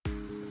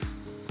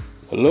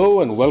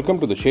Hello and welcome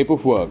to The Shape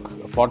of Work,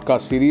 a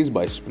podcast series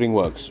by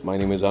Springworks. My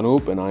name is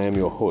Anup and I am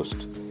your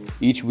host.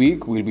 Each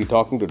week, we'll be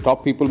talking to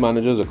top people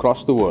managers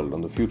across the world on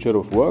the future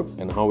of work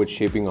and how it's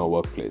shaping our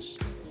workplace.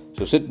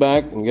 So sit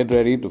back and get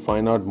ready to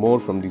find out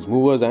more from these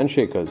movers and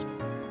shakers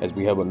as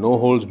we have a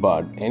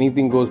no-holds-barred,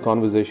 anything-goes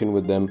conversation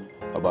with them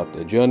about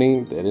their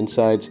journey, their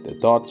insights, their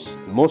thoughts,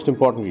 and most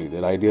importantly,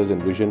 their ideas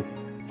and vision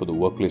for the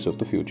workplace of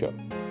the future.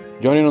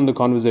 Join in on the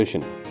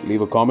conversation, leave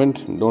a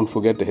comment, and don't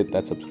forget to hit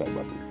that subscribe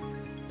button.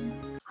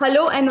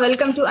 Hello and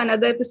welcome to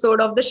another episode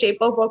of the Shape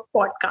of Work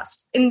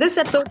podcast. In this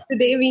episode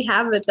today, we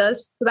have with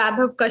us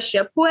Vaibhav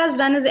Kashyap, who has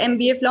done his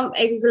MBA from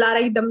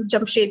XLRI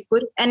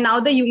Jamshedpur and now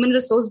the Human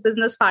Resource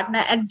Business Partner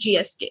at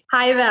GSK.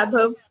 Hi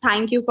Vaibhav,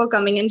 thank you for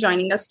coming and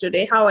joining us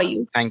today. How are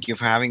you? Thank you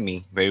for having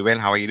me. Very well.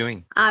 How are you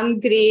doing? I'm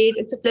great.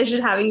 It's a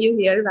pleasure having you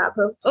here,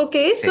 Vaibhav.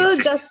 Okay, so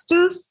just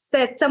to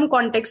set some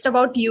context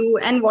about you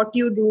and what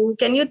you do,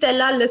 can you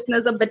tell our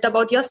listeners a bit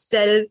about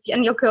yourself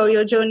and your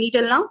career journey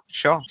till now?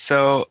 Sure.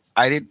 So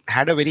I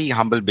had a very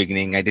humble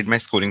beginning. I did my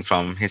schooling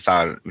from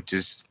Hisar, which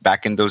is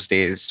back in those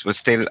days was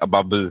still a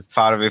bubble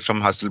far away from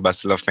hustle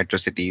bustle of metro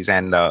cities.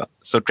 And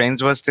so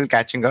trains were still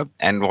catching up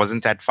and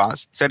wasn't that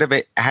fast. So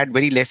I had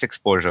very less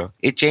exposure.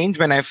 It changed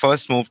when I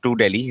first moved to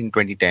Delhi in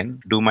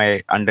 2010, do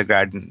my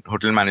undergrad in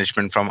hotel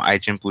management from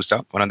IHM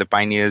Pusa, one of the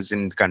pioneers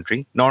in the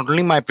country. Not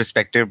only my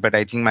perspective, but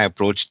I think my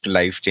approach to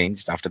life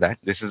changed after that.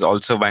 This is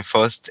also my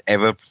first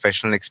ever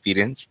professional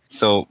experience.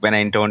 So when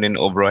I interned in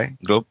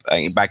Oberoi Group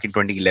back in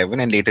 2011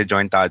 and later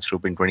joined Taj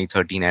Group in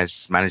 2013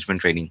 as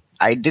management training.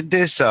 I did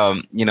this,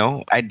 and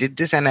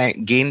I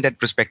gained that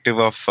perspective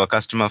of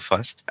customer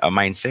first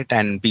mindset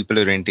and people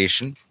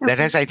orientation. Okay. That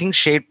has, I think,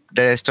 shaped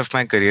the rest of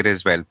my career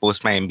as well,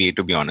 post my MBA,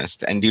 to be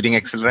honest. And during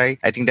XLRI,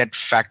 I think that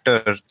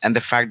factor and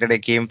the fact that I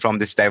came from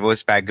this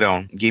diverse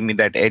background gave me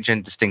that edge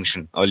and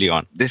distinction early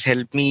on. This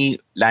helped me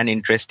land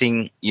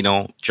interesting,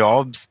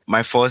 jobs.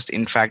 My first,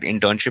 in fact,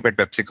 internship at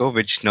PepsiCo,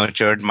 which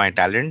nurtured my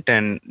talent,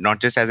 and not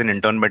just as an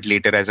intern, but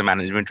later as a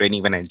management trainee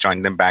when I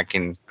joined them back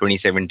in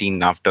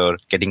 2017 after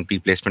getting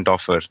pre-placement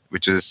offer,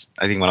 which was,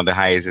 I think, one of the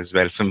highs as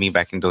well for me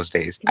back in those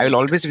days. I will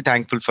always be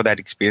thankful for that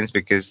experience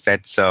because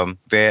that's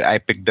where I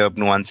picked up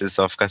nuances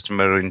of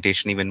customer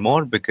orientation even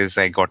more, because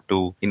I got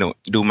to,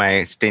 do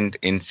my stint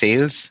in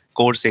sales,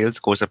 core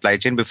supply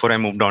chain before I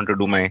moved on to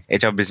do my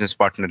HR business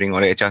partnering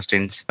or HR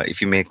stints,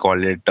 if you may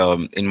call it,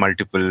 in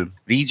multiple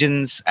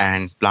regions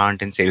and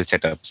plant and sales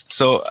setups.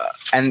 So,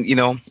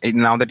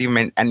 now that you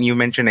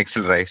mentioned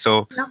XLRI.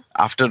 So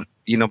after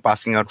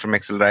passing out from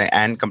XLRI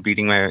and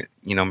completing my,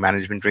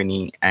 management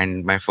trainee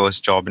and my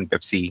first job in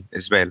Pepsi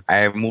as well, I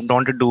have moved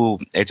on to do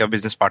HR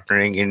business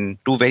partnering in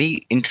two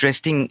very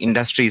interesting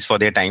industries for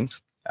their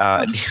times.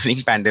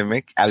 During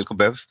pandemic,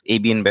 AlcoBev,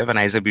 AB InBev, and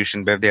Anheuser-Busch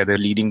InBev, they are the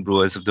leading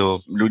brewers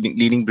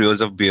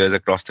of beers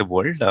across the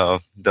world.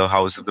 The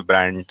house of the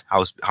brand,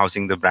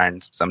 housing the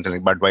brands, something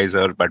like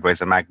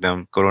Budweiser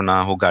Magnum,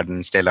 Corona,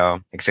 Hoegaarden,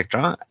 Stella,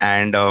 etc.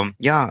 And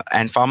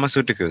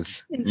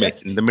pharmaceuticals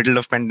in the middle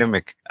of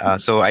pandemic.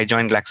 So I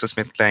joined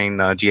GlaxoSmithKline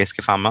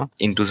GSK Pharma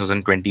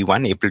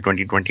in April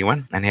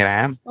 2021, and here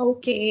I am.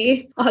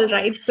 Okay, all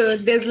right. So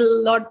there's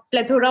a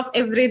plethora of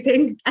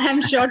everything.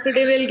 I'm sure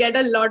today we'll get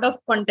a lot of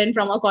content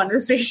from our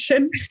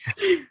conversation.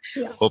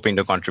 Yeah. Hoping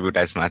to contribute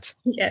as much.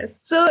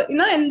 Yes. So,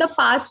 in the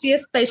past year,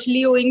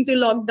 especially owing to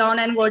lockdown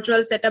and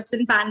virtual setups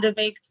in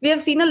pandemic, we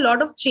have seen a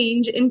lot of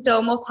change in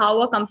terms of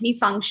how a company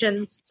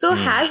functions. So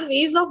has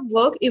ways of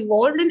work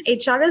evolved in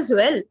HR as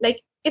well?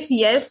 Like, if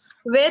yes,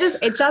 where is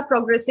HR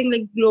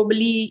progressing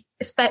globally,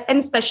 and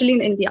especially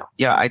in India?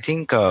 Yeah, I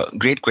think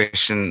great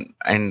question.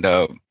 And,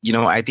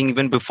 I think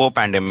even before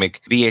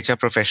pandemic, we HR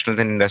professionals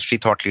and industry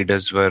thought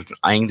leaders were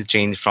eyeing the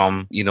change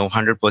from,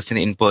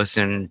 100%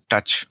 in-person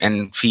touch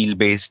and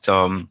feel-based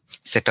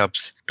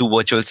setups to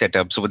virtual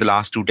setups over the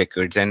last 2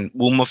 decades. And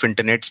boom of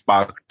internet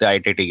sparked the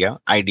idea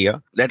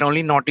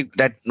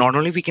that not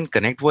only we can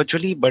connect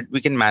virtually, but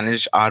we can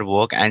manage our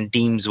work and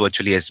teams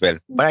virtually as well.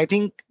 But I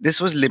think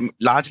this was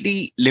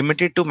largely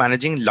limited to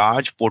managing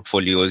large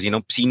portfolios,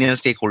 senior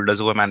stakeholders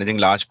who were managing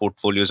large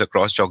portfolios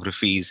across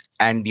geographies,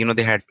 and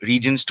they had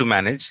regions to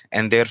manage,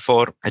 and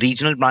therefore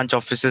regional branch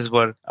offices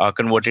were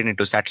converted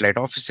into satellite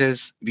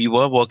offices. We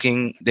were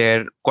working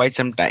there quite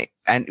some time,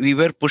 and we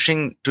were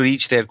pushing to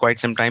reach there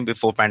quite some time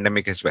before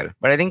pandemic as well.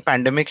 But I think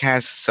pandemic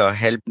has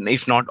helped,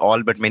 if not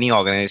all, but many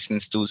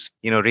organizations to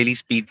really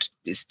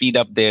speed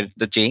up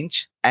the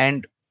change.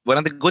 And one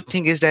of the good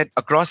things is that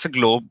across the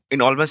globe,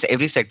 in almost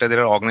every sector,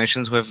 there are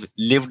organizations who have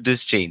lived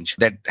this change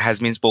that has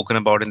been spoken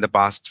about in the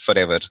past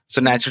forever. So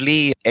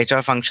naturally,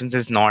 HR functions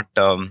is not,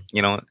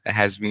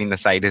 has been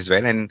aside as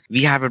well. And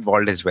we have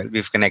evolved as well.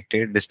 We've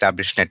connected,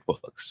 established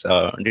networks,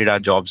 did our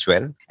jobs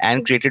well,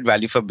 and created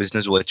value for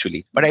business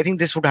virtually. But I think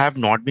this would have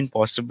not been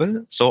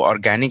possible so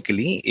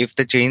organically if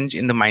the change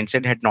in the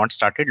mindset had not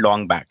started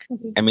long back.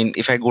 Mm-hmm. I mean,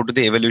 if I go to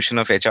the evolution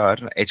of HR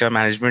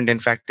management, in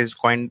fact, is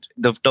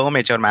the term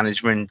HR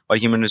management or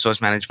human human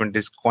resource management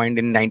is coined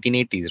in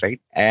 1980s, right?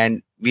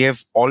 And we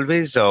have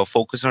always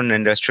focused on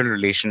industrial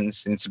relations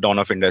since the dawn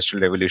of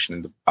industrial revolution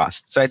in the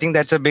past. So I think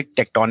that's a big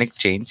tectonic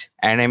change.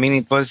 And I mean,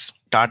 it was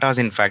Tata's,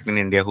 in fact, in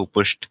India, who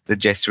pushed the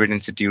Jesuit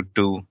Institute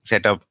to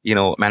set up,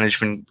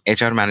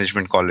 HR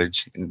management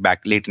college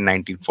back late in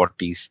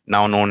 1940s,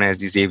 now known as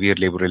the Xavier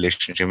Labor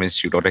Relationship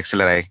Institute, or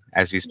XLRI,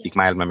 as we speak,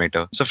 my alma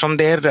mater. So from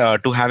there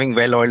to having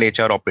well-oiled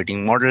HR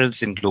operating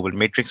models in global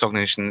matrix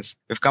organizations,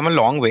 we've come a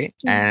long way,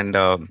 and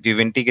we've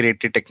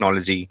integrated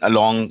technology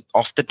along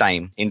of the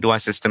time into our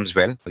systems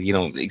well.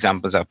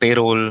 Examples are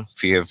payroll.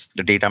 We have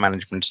the data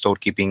management,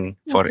 storekeeping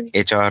for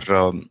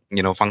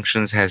HR,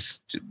 functions has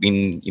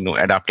been,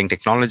 adapting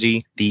technology.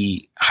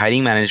 The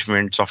hiring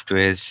management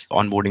softwares,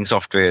 onboarding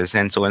softwares,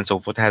 and so on and so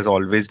forth has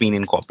always been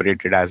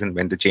incorporated as and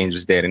when the change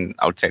was there and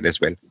outside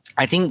as well.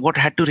 I think what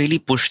had to really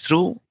push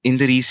through in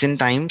the recent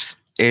times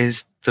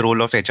is the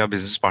role of HR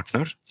business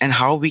partner and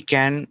how we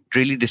can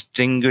really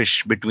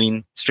distinguish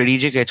between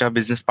strategic HR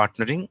business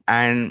partnering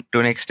and, to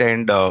an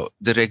extent, the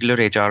regular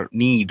HR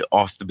need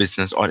of the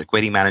business or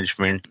query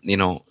management,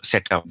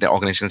 setup that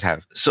organizations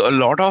have. So a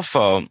lot of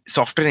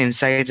software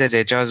insights that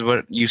HRs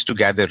were used to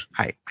gather.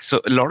 So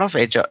a lot of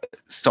HR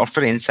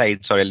software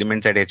insights or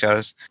elements that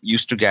HRs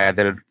used to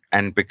gather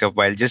and pick up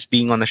while just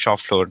being on the shop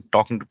floor,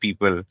 talking to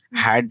people,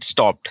 had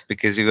stopped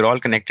because we were all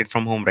connected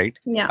from home, right?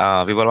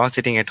 Yeah. We were all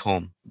sitting at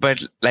home.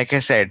 But like I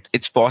said,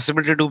 it's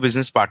possible to do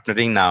business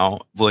partnering now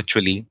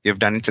virtually. We've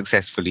done it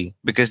successfully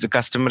because the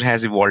customer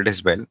has evolved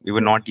as well. We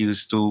were not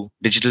used to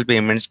digital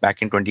payments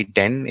back in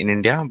 2010 in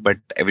India, but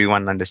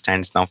everyone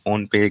understands now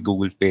PhonePe,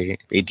 Google Pay,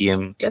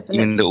 Paytm,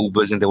 even the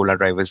Ubers and the Ola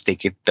drivers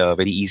take it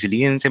very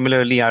easily. And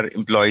similarly, our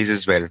employees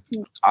as well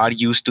are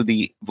used to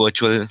the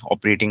virtual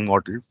operating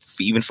model,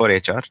 even for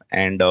HR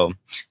and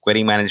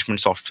query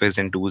management softwares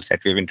and tools that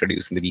we have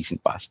introduced in the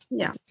recent past.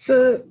 Yeah.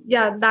 So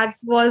that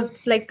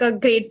was like a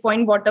great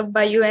point brought up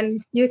by you,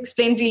 and you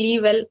explained really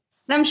well. And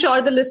I'm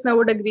sure the listener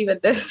would agree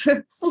with this.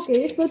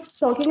 Okay, so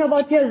talking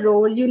about your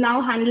role, you now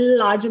handle a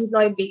large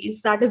employee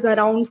base that is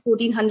around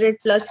 1,400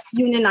 plus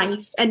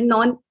unionized and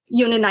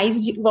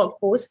non-unionized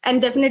workforce.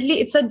 And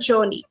definitely it's a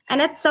journey.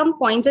 And at some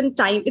point in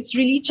time, it's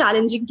really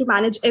challenging to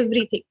manage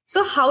everything.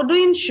 So how do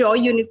you ensure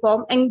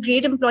uniform and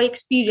great employee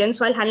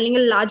experience while handling a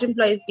large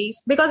employee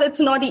base? Because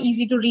it's not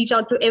easy to reach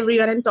out to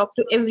everyone and talk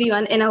to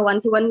everyone in a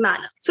one-to-one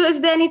manner. So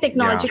is there any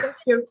technological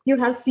shift you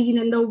have seen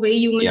in the way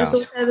human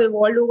resources have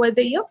evolved over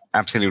the year?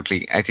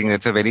 Absolutely. I think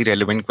that's a very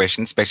relevant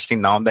question, especially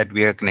now that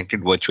we are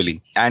connected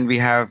virtually. And we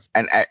have,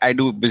 and I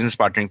do business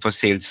partnering for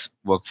sales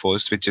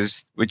workforce,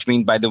 which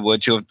means by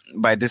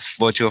this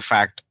virtue of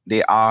fact,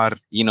 they are,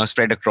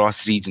 spread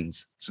across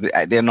regions. So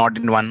they're not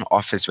in one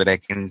office where I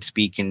can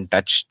speak and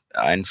touch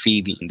and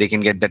feel. They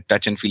can get that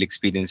touch and feel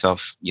experience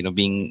of,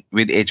 being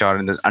with HR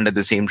under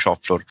the same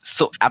shop floor.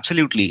 So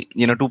absolutely,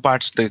 two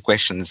parts to the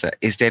questions.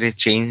 Is there a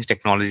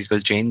technological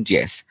change?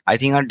 Yes. I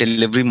think our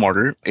delivery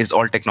model is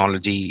all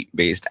technology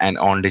based and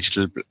on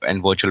digital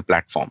and virtual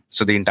platform.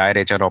 So the entire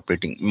HR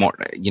operating,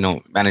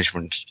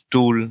 management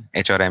tool,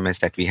 HRMS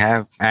that we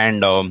have,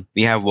 and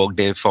we have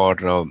Workday for,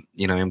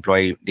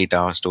 employee data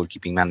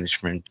storekeeping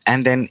management,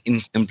 and then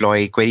in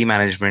employee query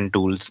management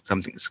tools,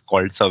 something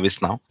called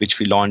ServiceNow, which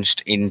we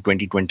launched in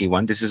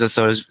 2021. This is a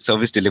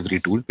service delivery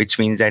tool, which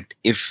means that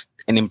if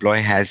an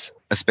employee has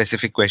a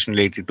specific question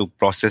related to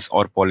process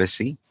or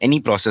policy, any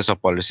process or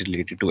policy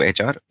related to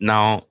HR,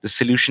 now the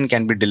solution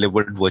can be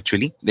delivered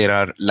virtually. There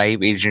are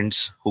live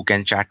agents who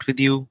can chat with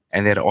you,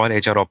 and there are all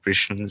HR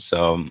operations,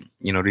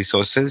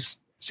 resources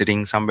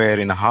sitting somewhere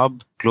in a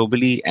hub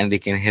globally, and they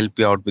can help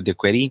you out with the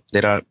query.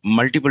 There are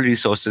multiple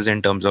resources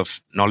in terms of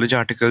knowledge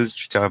articles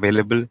which are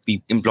available.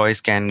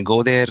 Employees can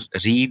go there,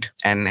 read,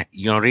 and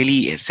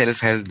really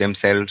self-help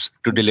themselves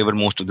to deliver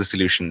most of the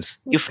solutions.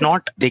 If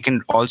not, they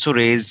can also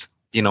raise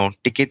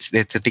tickets.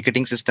 There's a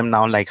ticketing system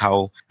now, like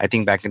how I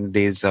think back in the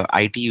days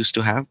IT used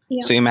to have.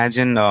 Yeah. So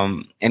imagine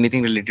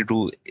anything related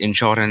to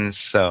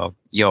insurance,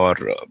 your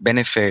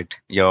benefit,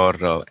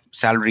 your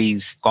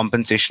salaries,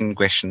 compensation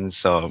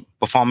questions,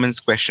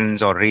 performance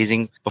questions, or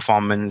raising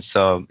performance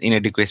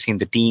inadequacy in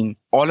the team.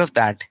 All of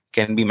that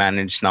can be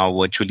managed now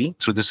virtually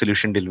through the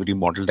solution delivery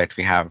model that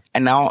we have.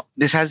 And now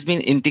this has been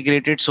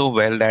integrated so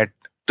well that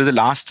to the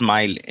last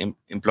mile,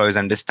 employees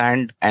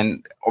understand.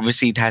 And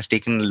obviously, it has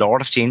taken a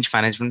lot of change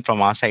management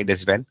from our side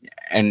as well.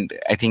 And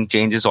I think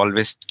change is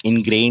always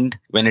ingrained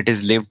when it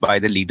is lived by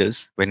the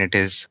leaders, when it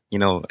is,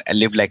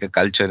 lived like a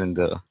culture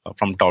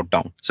from top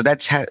down. So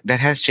that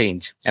has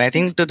changed. And I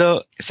think to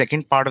the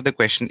second part of the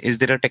question, is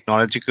there a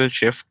technological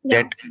shift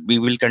that we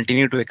will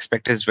continue to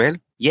expect as well?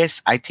 Yes,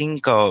 I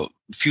think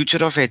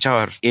future of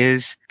HR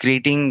is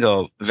creating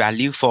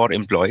value for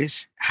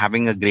employees,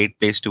 having a great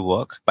place to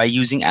work by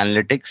using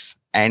analytics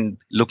and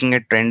looking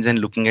at trends and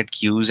looking at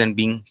cues and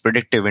being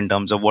predictive in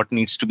terms of what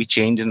needs to be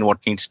changed and what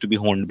needs to be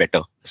honed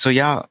better. So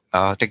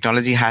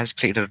technology has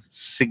played a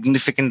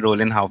significant role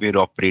in how we're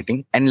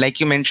operating. And like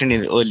you mentioned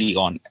early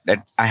on,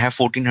 that I have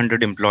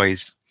 1,400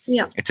 employees.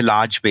 Yeah. It's a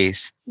large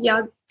base.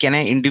 Yeah. Can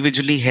I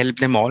individually help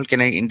them all?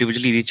 Can I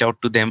individually reach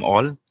out to them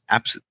all?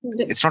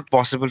 it's not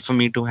possible for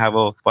me to have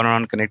a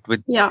one-on-one connect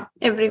with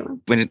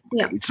everyone.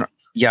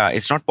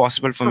 It's not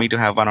possible for me to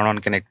have one-on-one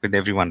connect with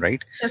everyone,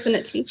 right?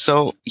 Definitely.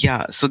 So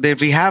there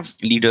we have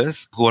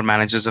leaders who are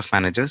managers of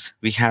managers.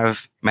 We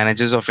have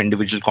managers of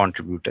individual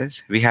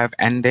contributors. We have,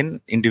 and then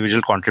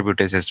individual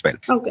contributors as well.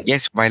 Okay.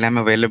 Yes, while I'm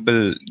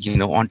available,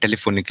 on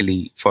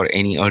telephonically for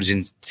any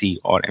urgency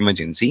or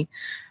emergency,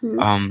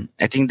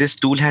 I think this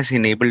tool has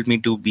enabled me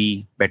to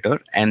be better.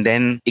 And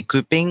then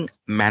equipping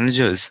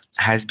managers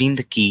has been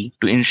the key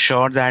to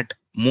ensure that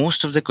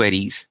most of the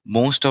queries,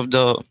 most of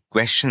the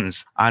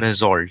questions are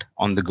resolved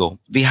on the go.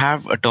 We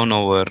have a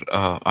turnover,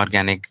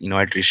 organic,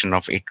 attrition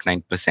of 8 to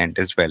 9%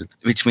 as well,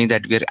 which means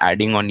that we're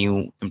adding on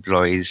new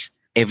employees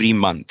every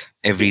month,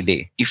 every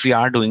day. If we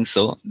are doing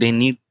so, they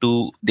need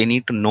to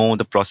know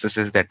the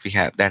processes that we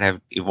have that have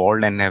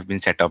evolved and have been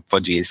set up for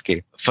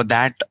GSK. For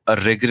that, a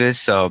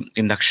rigorous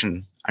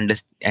induction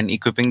and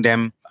equipping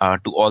them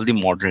to all the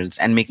models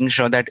and making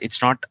sure that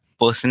it's not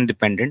person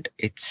dependent,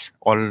 it's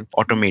all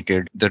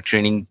automated. The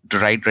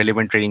right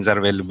relevant trainings are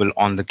available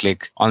on the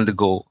click, on the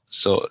go.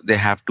 So they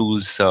have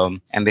tools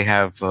and they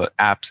have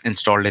apps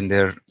installed in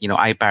their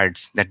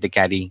iPads that they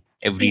carry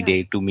every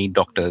day to meet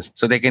doctors,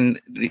 so they can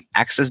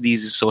access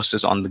these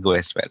resources on the go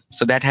as well.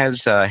 So that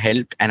has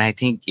helped, and I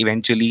think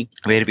eventually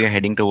where we are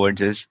heading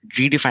towards is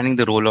redefining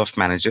the role of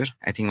manager.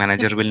 I think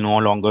manager will no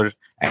longer,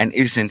 and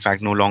is in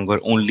fact no longer,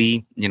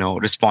 only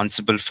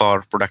responsible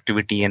for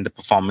productivity and the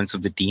performance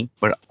of the team,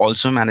 but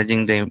also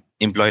managing the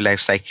employee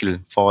life cycle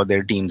for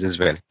their teams as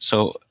well.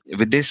 So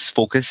with this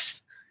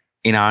focus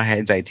in our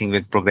heads, I think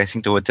we're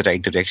progressing towards the right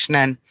direction,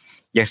 and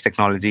yes,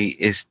 technology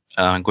is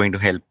going to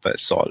help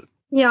us solve.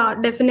 Yeah,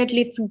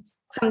 definitely. It's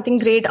something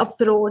great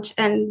approach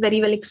and very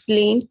well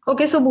explained.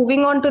 Okay, so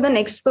moving on to the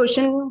next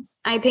question.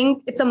 I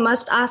think it's a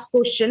must-ask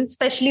question,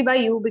 especially by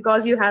you,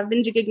 because you have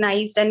been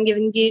recognized and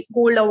given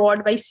Gold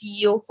Award by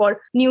CEO for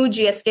new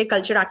GSK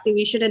culture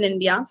activation in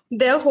India.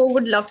 Therefore,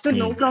 would love to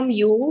know from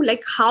you,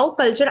 like, how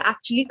culture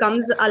actually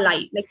comes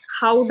alive. Like,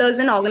 how does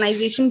an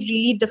organization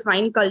really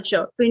define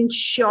culture to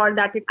ensure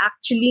that it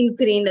actually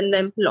ingrained in the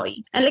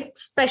employee? And like,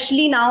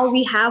 especially now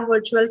we have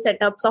virtual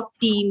setups of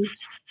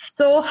teams.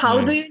 So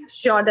how do you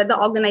ensure that the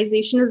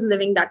organization is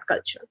living that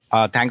culture?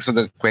 Thanks for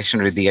the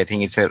question, Riddhi. I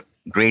think it's a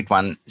great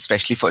one,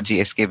 especially for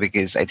GSK,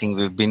 because I think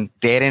we've been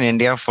there in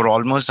India for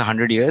almost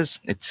 100 years.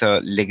 It's a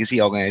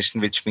legacy organization,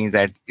 which means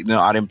that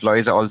our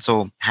employees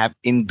also have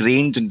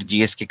ingrained into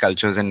GSK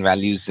cultures and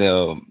values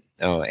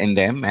in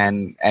them,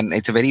 and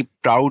it's a very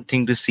proud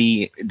thing to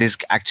see this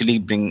actually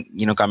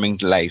coming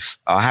to life.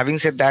 Having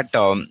said that,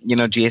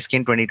 GSK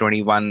in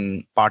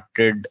 2021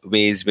 parted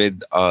ways with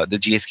the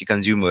GSK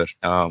Consumer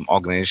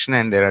organization,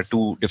 and there are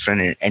two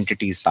different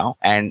entities now.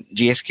 And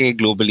GSK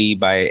globally,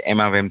 by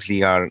Emma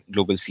Wemsley, our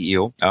global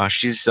CEO,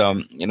 she's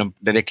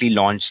directly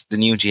launched the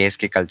new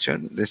GSK culture.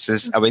 This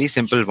is a very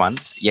simple one,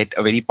 yet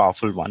a very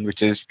powerful one,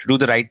 which is to do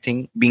the right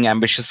thing, being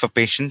ambitious for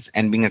patients,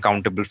 and being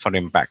accountable for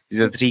impact. These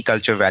are three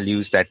culture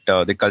values that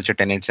the culture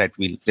tenets that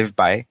we live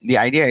by. The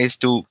idea is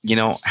to,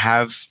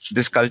 have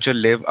this culture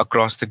live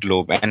across the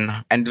globe.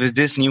 And with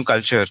this new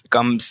culture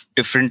comes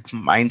different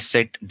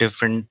mindset,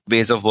 different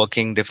ways of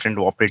working, different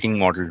operating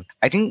model.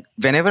 I think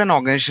whenever an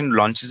organization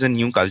launches a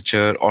new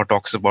culture or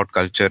talks about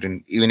culture,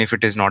 and even if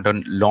it is not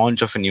a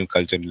launch of a new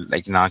culture,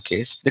 like in our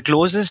case, the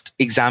closest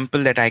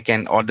example that I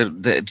can, or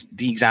the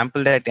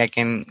example that I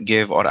can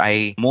give, or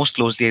I most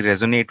closely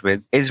resonate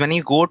with, is when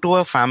you go to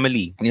a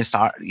family and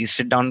you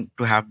sit down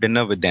to have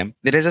dinner with them.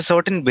 There is a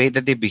certain way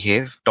that they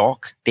behave,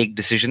 talk, take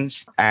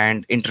decisions,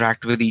 and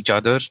interact with each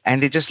other,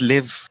 and they just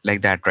live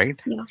like that, right?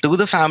 Yeah. To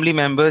the family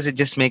members, it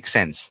just makes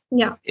sense.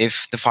 Yeah.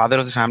 If the father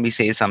of the family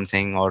says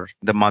something, or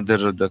the mother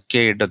or the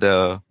kid or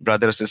the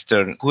brother or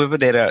sister, whoever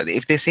they are,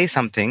 if they say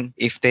something,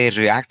 if they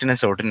react in a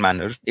certain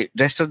manner,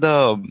 rest of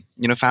the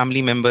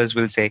family members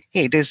will say,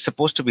 hey, it is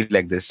supposed to be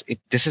like this.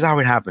 This is how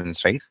it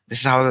happens, right? This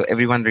is how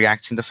everyone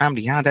reacts in the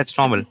family. Yeah, that's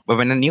normal. But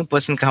when a new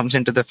person comes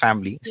into the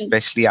family,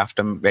 especially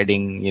after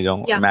wedding,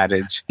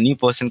 marriage, a new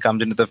person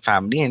comes into the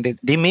family, and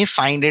they may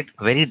find it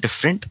very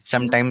different,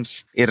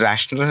 sometimes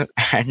irrational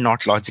and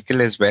not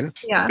logical as well.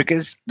 Yeah.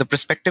 Because the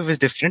perspective is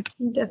different.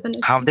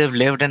 Definitely. How they've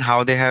lived and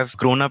how they have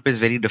grown up is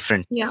very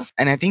different. Yeah.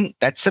 And I think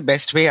that's the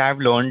best way I've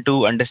learned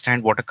to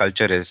understand what a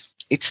culture is.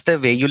 It's the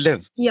way you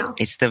live. Yeah.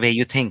 It's the way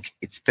you think.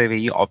 It's the way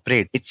you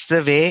operate. It's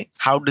the way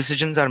how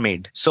decisions are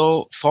made.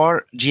 So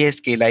for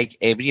GSK, like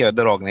every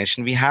other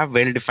organization, we have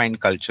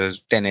well-defined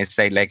cultures, tenets,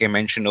 like I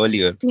mentioned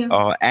earlier.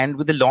 Yeah. And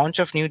with the launch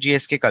of new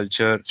GSK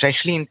culture,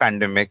 especially in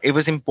pandemic, it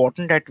was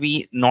important that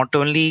we not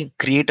only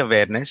create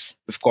awareness,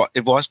 of course,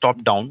 it was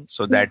top-down,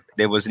 so that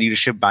there was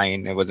leadership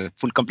buy-in, there was a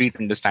full, complete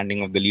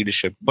understanding of the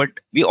leadership, but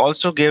we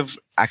also give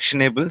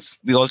actionables.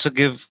 We also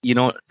give,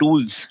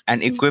 tools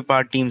and equip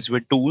our teams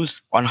with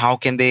tools on how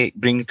can they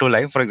bring it to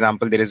life. For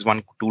example, there is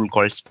one tool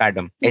called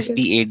SPADM,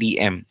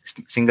 SPADM,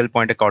 single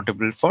point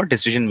accountable for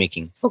decision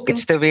making. Okay.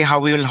 It's the way how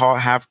we will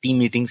have team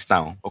meetings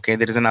now. Okay.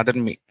 There is another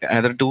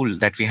tool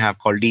that we have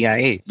called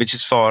DIA, which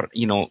is for,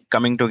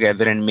 coming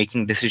together and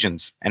making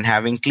decisions and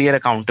having clear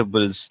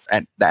accountables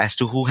as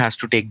to who has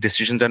to take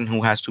decisions and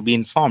who has to be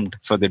informed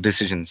for the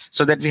decisions,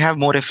 so that we have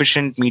more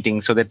efficient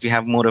meetings, so that we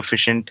have more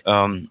efficient,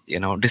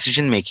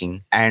 decision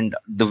making, and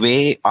the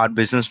way our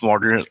business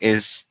model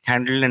is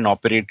handled and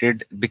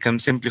operated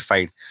becomes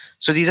simplified.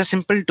 So these are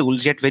simple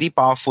tools yet very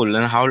powerful,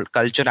 and how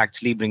culture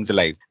actually brings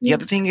alive. The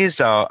other thing is,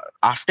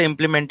 after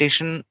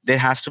implementation, there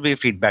has to be a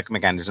feedback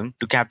mechanism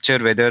to capture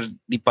whether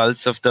the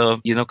pulse of the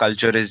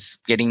culture is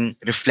getting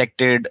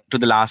reflected to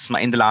the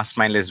in the last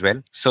mile as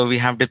well. So we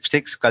have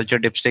dipsticks, culture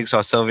dipsticks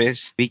or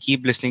surveys. We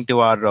keep listening to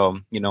our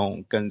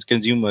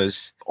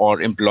consumers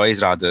or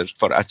employees rather.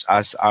 For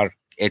our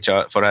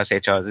HR, for us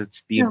HRs,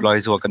 it's the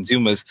employees who are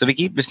consumers. So we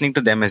keep listening to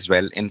them as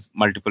well in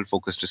multiple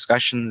focus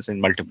discussions, in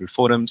multiple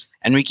forums,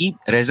 and we keep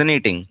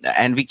resonating,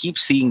 and we keep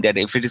seeing that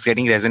if it is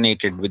getting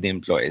resonated with the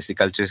employees, the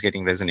culture is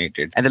getting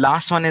resonated. And the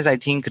last one is, I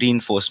think,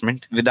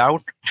 reinforcement.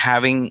 Without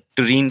having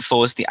to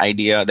reinforce the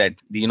idea that,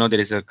 there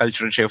is a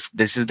cultural shift,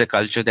 this is the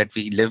culture that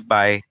we live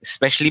by,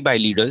 especially by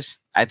leaders,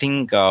 I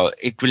think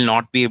it will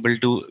not be able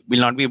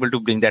to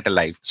bring that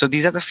alive. So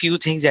these are the few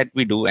things that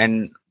we do.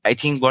 And I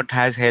think what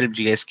has helped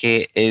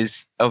GSK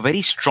is a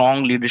very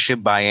strong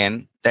leadership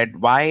buy-in, that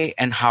why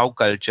and how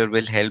culture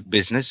will help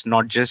business,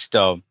 not just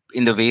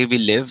in the way we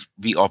live,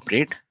 we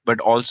operate, but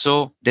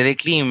also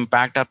directly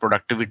impact our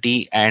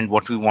productivity and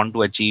what we want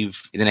to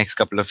achieve in the next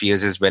couple of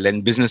years as well,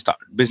 and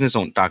business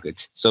own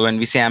targets. So when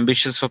we say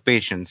ambitious for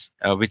patients,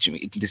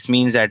 this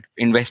means that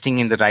investing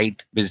in the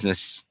right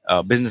businesses,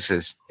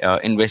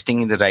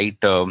 investing in the right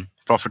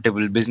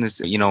profitable business,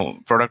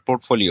 product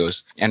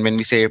portfolios. And when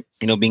we say,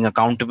 being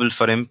accountable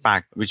for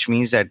impact, which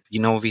means that,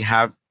 we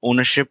have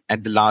ownership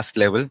at the last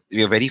level.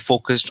 We are very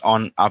focused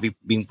on, are we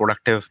being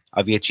productive?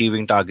 Are we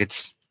achieving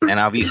targets? And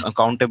are we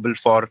accountable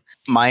for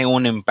my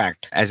own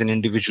impact as an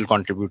individual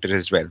contributor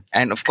as well?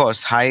 And of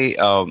course,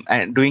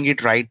 and doing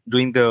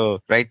the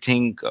right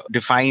thing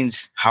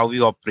defines how we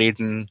operate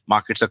in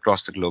markets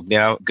across the globe.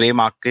 There are gray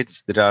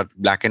markets, there are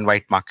black and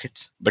white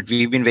markets, but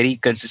we've been very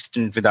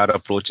consistent with our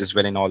approach as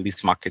well in all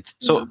these markets.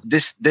 So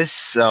this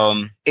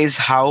is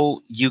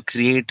how you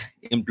create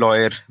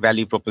employer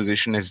value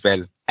proposition as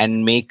well,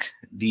 and make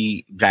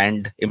the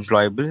brand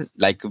employable,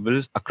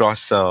 likable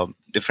across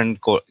different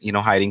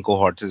hiring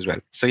cohorts as well.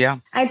 So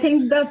I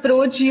think the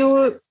approach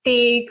you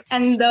take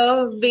and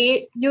the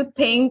way you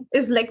think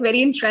is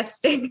very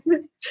interesting.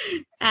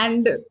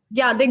 And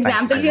the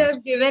example you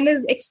have given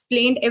is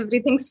explained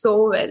everything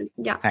so well.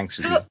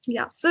 Thanks.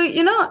 So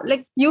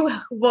you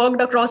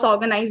worked across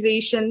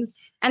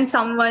organizations, and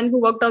someone who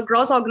worked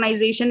across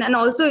organization, and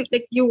also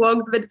you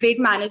worked with great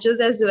managers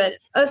as well.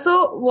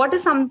 So what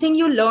is something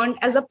you learned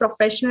as a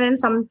professional and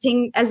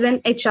something as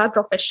an HR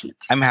professional?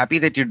 I'm happy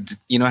that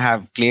you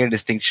have clear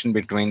distinction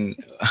between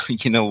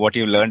what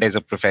you learned as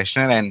a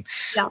professional and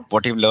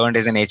what you've learned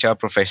as an HR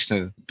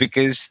professional,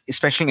 because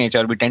especially in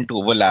HR we tend to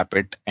overlap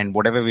it, and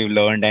whatever we've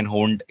learned and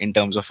honed in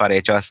terms of our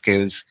HR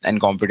skills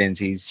and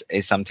competencies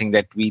is something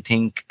that we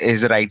think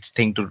is the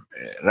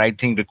right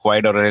thing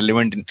required, or a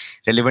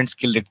relevant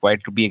skill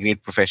required to be a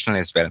great professional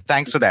as well.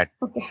 Thanks for that.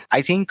 Okay.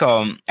 I think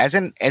as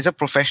a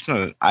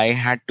professional, I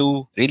had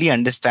to really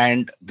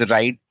understand the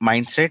right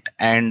mindset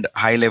and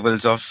high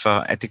levels of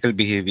ethical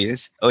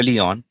behaviors early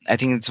on. I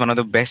think it's one of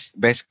the best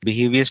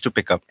behaviors to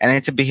pick up, and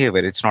it's a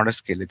behavior. It's not a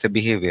skill. It's a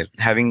behavior.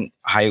 Having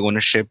high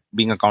ownership,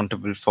 being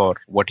accountable for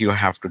what you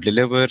have to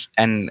deliver,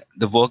 and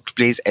the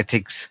workplace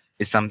ethics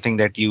is something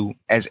that you,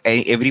 as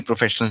every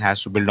professional,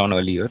 has to build on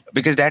earlier,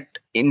 because that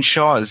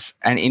ensures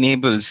and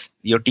enables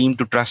your team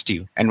to trust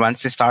you. And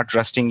once they start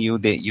trusting you,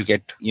 you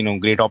get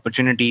great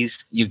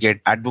opportunities, you get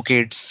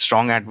advocates,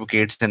 strong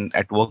advocates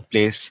at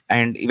workplace,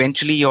 and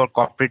eventually your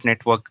corporate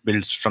network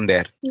builds from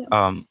there.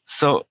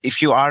 So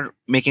if you are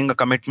making a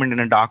commitment in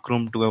a dark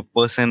room to a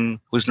person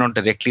who's not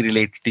directly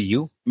related to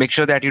you, make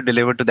sure that you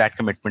deliver to that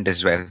commitment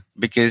as well,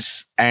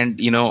 because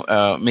these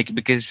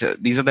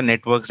are the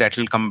networks that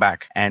will come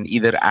back and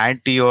either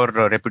add to your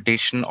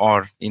reputation,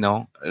 or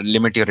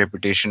limit your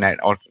reputation,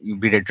 or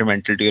be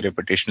detrimental to your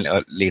reputation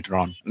later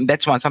on.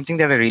 That's something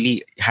that I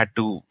really had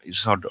to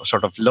sort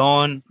of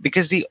learn,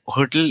 because the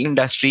hotel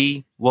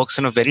industry works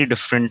on a very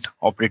different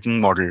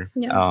operating model.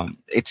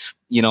 It's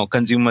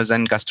consumers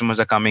and customers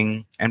are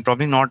coming and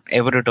probably not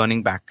ever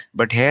returning back,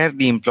 but here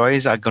the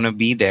employees are going to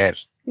be there.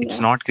 It's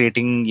not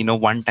creating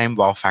one-time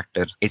wow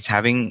factor. It's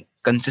having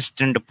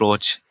consistent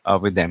approach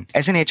with them.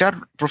 As an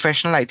HR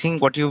professional, I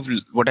think what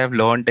I've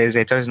learned is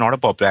HR is not a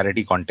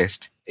popularity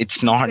contest.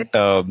 It's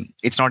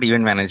not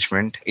even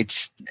management.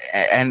 It's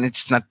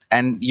not,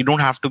 and you don't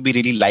have to be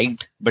really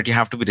liked, but you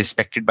have to be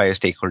respected by your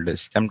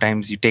stakeholders.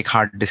 Sometimes you take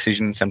hard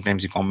decisions.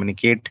 Sometimes you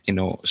communicate,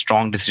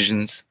 strong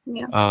decisions.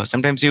 Yeah.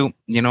 Sometimes you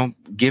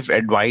give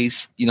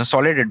advice,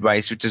 solid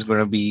advice, which is going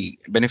to be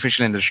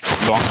beneficial in the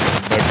long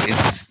term, but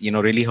it's,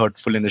 really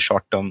hurtful in the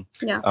short term.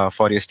 Yeah.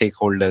 For your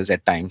stakeholders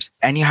at times.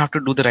 And you have to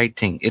do the right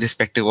thing,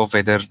 irrespective of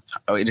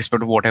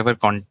whatever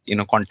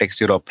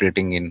context you're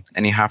operating in,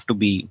 and you have to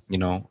be,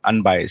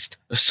 unbiased.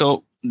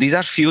 So these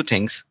are few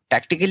things.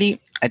 Tactically,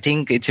 I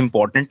think it's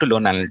important to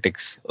learn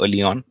analytics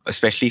early on,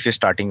 especially if you're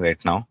starting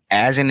right now.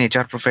 As an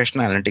HR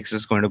professional, analytics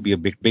is going to be a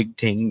big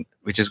thing,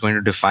 which is going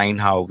to define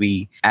how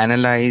we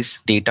analyze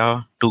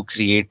data to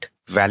create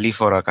value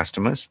for our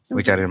customers,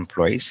 which are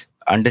employees.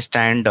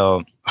 Understand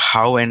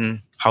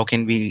how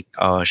can we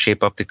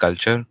shape up the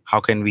culture? How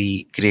can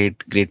we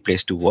create great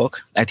place to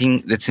work? I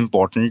think that's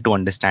important to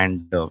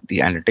understand the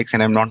analytics.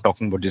 And I'm not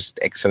talking about just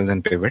Excels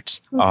and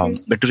pivots,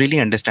 but to really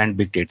understand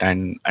big data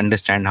and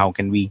understand how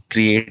can we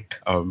create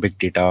big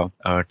data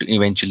to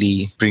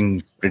eventually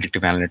bring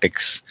predictive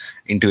analytics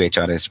into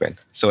HR as well.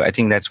 So I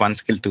think that's one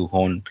skill to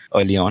hone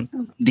early on.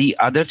 The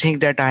other thing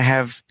that I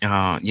have,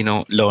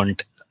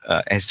 learned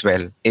as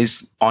well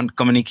is on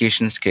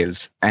communication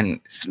skills, and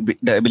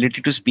the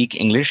ability to speak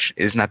English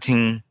is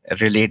nothing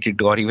related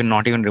to, or even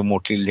not even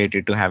remotely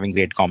related to, having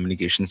great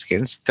communication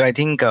skills. So I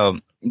think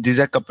these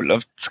are a couple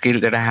of skills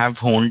that I have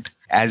honed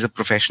as a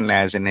professional,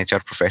 as an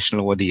HR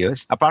professional over the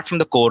years. Apart from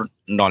the core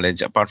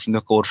knowledge, apart from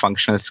the core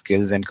functional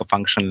skills and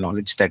functional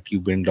knowledge that you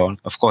bring on,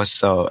 of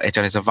course,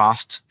 HR is a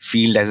vast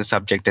field as a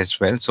subject as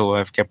well. So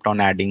I've kept on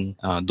adding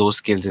those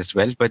skills as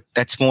well. But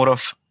that's more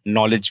of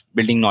knowledge,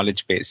 building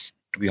knowledge base,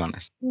 to be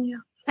honest. Yeah.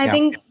 I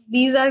think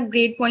these are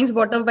great points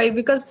brought up by,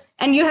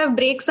 and you have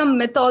break some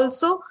myth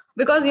also,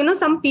 because,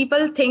 some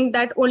people think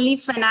that only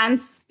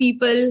finance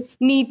people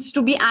needs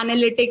to be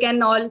analytic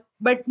and all,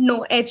 but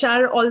no,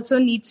 HR also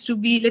needs to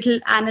be little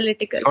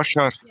analytical. For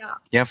sure.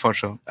 Yeah, for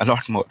sure. A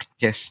lot more.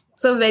 Yes.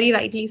 So very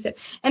rightly said.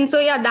 And so,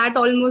 that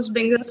almost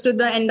brings us to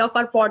the end of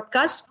our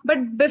podcast.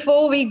 But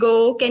before we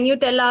go, can you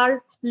tell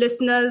our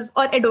listeners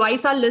or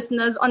advise our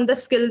listeners on the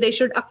skill they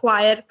should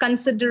acquire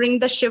considering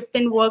the shift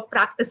in work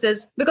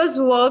practices? Because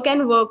work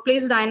and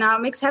workplace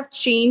dynamics have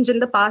changed in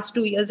the past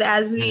 2 years,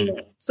 as we know.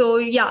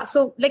 So,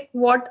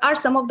 what are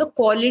some of the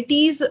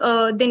qualities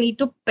they need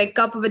to pick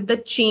up with the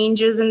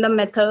changes in the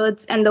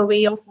methods and the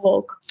way of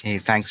work? Hey,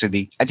 thanks,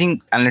 Riddhi. I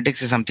think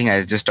analytics is something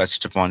I just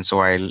touched upon, so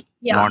I'll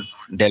not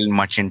delve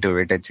much into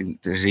it. I think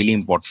it's really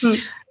important.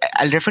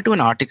 I'll refer to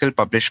an article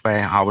published by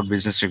Harvard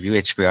Business Review,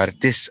 HBR,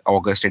 this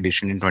August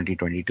edition in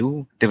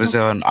 2022. There was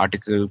an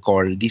article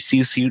called The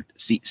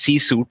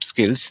C-Suite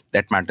Skills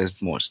That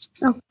Matters Most.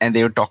 And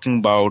they were talking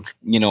about,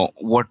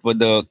 what were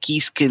the key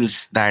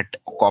skills that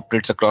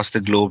corporates across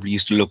the globe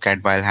used to look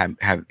at while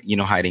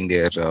hiring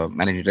their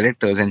managing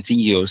directors and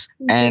CEOs.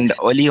 And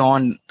early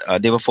on,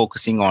 they were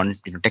focusing on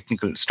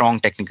strong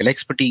technical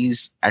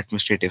expertise,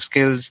 administrative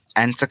skills,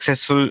 and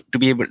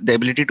the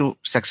ability to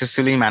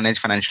successfully manage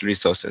financial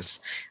resources.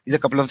 These are a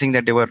couple of things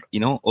that they were,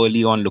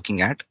 early on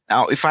looking at.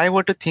 Now, if I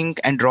were to think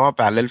and draw a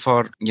parallel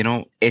for,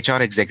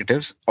 HR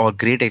executives or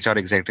great HR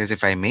executives,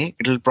 if I may,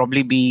 it'll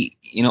probably be,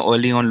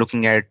 early on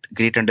looking at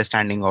great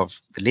understanding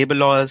of the labor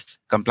laws,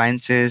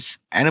 compliances,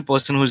 and a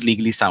person who's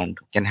legally sound,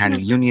 can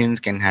handle unions,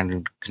 can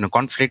handle,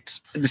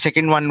 conflicts. The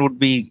second one would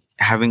be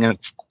having a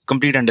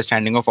complete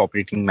understanding of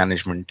operations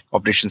management,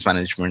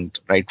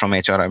 right from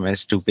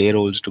HRMS to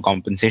payrolls to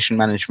compensation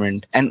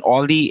management, and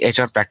all the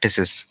HR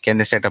practices. Can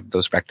they set up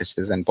those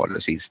practices and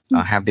policies?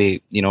 Have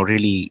they,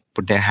 really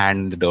put their hand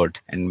in the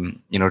dirt and,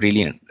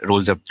 really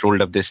rolled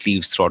up their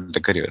sleeves throughout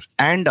the career?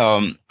 And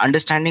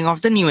understanding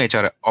of the new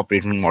HR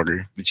operating model,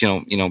 which,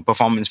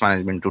 performance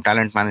management to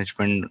talent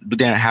management. Do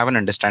they have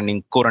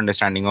an core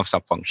understanding of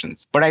sub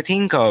functions? But I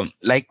think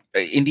like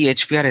in the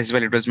HPR as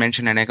well, it was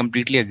mentioned, and I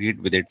completely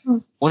agreed with it.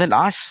 Over the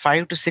last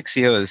 5 to 6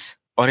 years,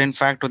 or in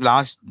fact, the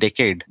last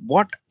decade,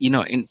 what,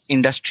 in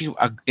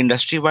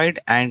industry-wide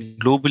and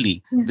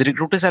globally, the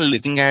recruiters are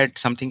looking at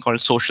something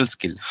called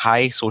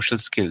high social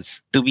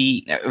skills, to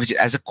be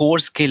as a core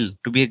skill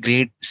to be a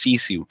great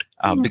C-suite.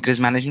 Because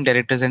managing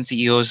directors and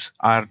CEOs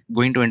are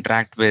going to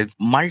interact with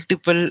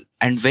multiple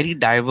and very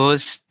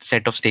diverse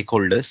set of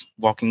stakeholders,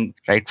 walking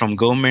right from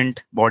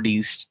government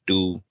bodies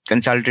to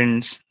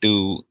consultants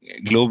to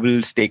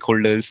global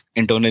stakeholders,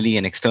 internally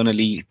and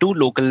externally, to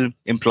local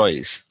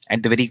employees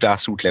at the very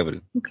grassroots level.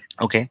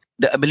 Okay.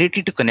 The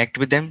ability to connect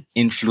with them,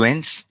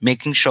 influence,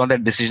 making sure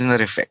that decisions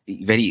are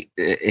very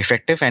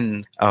effective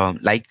and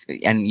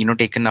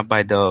taken up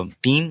by the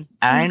team,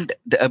 and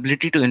the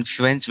ability to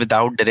influence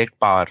without direct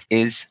power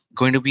is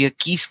going to be a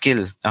key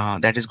skill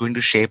that is going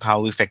to shape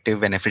how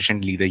effective and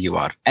efficient leader you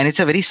are. And it's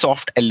a very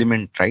soft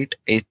element, right?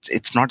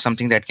 It's not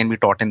something that can be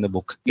taught in the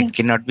book. It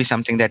cannot be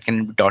something that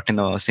can be taught in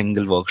a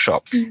single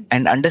workshop.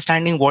 And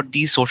understanding what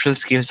these social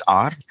skills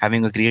are,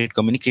 having a great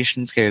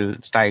communication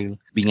style,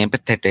 being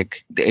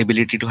empathetic, the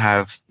ability to have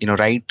have,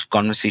 right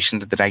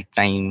conversations at the right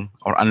time,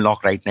 or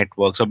unlock right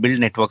networks, or build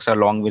networks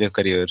along with your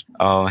career,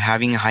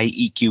 having high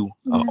EQ,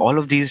 all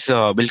of these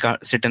will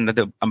sit under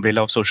the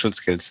umbrella of social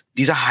skills.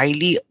 These are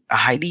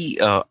highly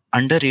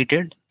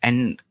underrated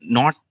and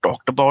not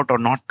talked about or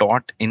not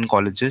taught in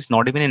colleges,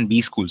 not even in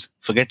B schools.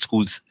 Forget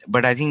schools.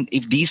 But I think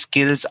if these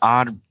skills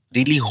are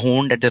really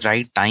honed at the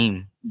right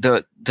time,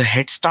 the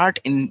head start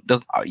in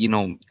the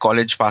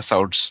college pass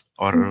outs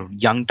or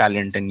young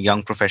talent and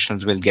young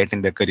professionals will get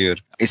in their career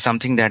is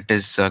something that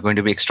is going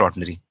to be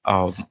extraordinary.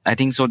 I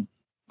think so.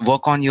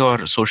 Work on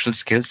your social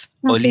skills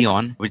early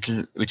on, which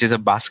is a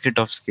basket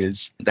of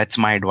skills. That's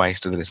my advice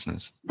to the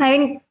listeners. I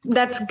think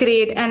that's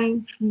great.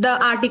 And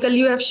the article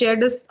you have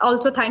shared is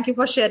also, thank you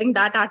for sharing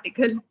that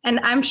article. And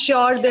I'm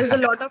sure there's a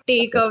lot of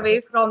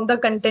takeaway from the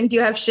content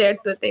you have shared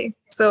today.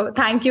 So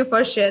thank you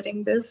for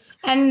sharing this.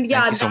 And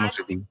yeah, thank you so much,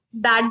 Riddhi.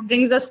 That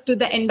brings us to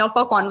the end of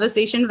our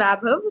conversation,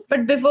 Vaibhav.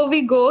 But before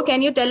we go,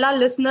 can you tell our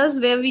listeners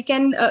where they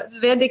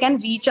can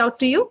reach out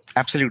to you?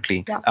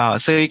 Absolutely. Yeah.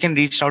 So you can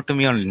reach out to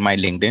me on my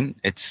LinkedIn.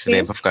 It's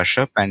Vaibhav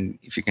Kashyap. And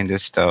if you can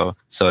just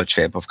search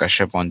Vaibhav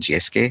Kashyap on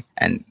GSK.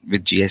 And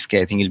with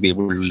GSK, I think you'll be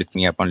able to look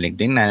me up on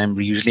LinkedIn. And I'm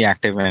usually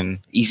active and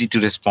easy to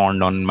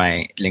respond on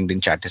my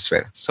LinkedIn chat as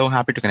well. So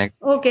happy to connect.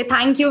 Okay.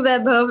 Thank you,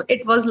 Vaibhav.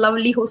 It was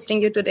lovely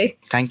hosting you today.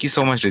 Thank you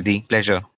so much, Riddhi. Pleasure.